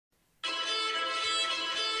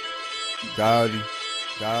Goldie.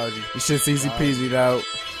 This shit's easy peasy though.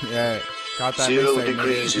 Yeah. Got that 0 mixtape,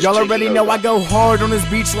 degrees. y'all already know I go hard on this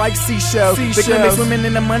beach like seashells. They swimming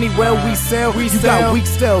in the money, well we sell. You got weak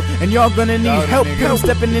stealth, and y'all gonna need help. I'm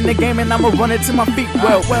stepping in the game and I'ma run it to my feet.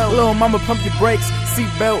 Well, little mama pump your brakes,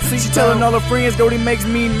 seatbelt. She telling all her friends Goldie makes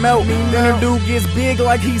me melt. Then her dude gets big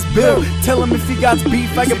like he's built. Tell him if he got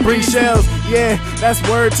beef, I can bring shells. Yeah, that's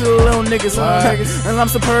word to the little niggas. And I'm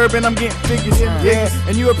superb and I'm getting figures. Yeah,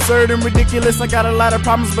 and you absurd and ridiculous. I got a lot of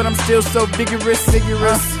problems, but I'm still so vigorous.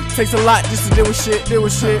 Takes a lot just to deal with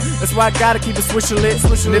shit. That's why I gotta keep a swisher lit.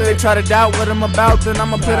 And if they try to doubt what I'm about, then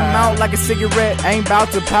I'ma put them out like a cigarette. Ain't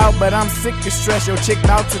bout to pout, but I'm sick of stress. Your chick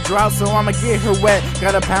bout to drought, so I'ma get her wet.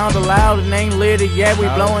 Got a pound of loud and ain't lit it yet. We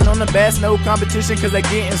blowing on the best, no competition, cause they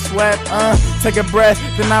getting swept. Take a breath,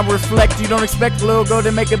 then I reflect. You don't expect Lil Go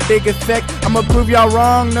to make a big effect. I'ma prove y'all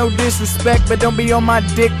wrong, no disrespect, but don't be on my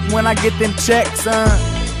dick when I get them checks.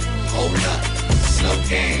 Hold up, slow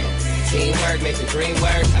down. Teamwork makes the dream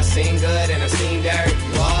work. I seen good and I seen dirt.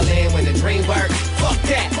 You all in when the dream work. Fuck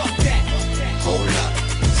that. Hold up,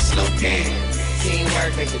 slow down.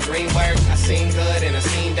 Teamwork makes the dream work. I seen good and I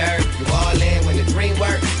seen dirt. You all in when the dream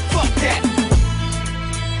work. Fuck that.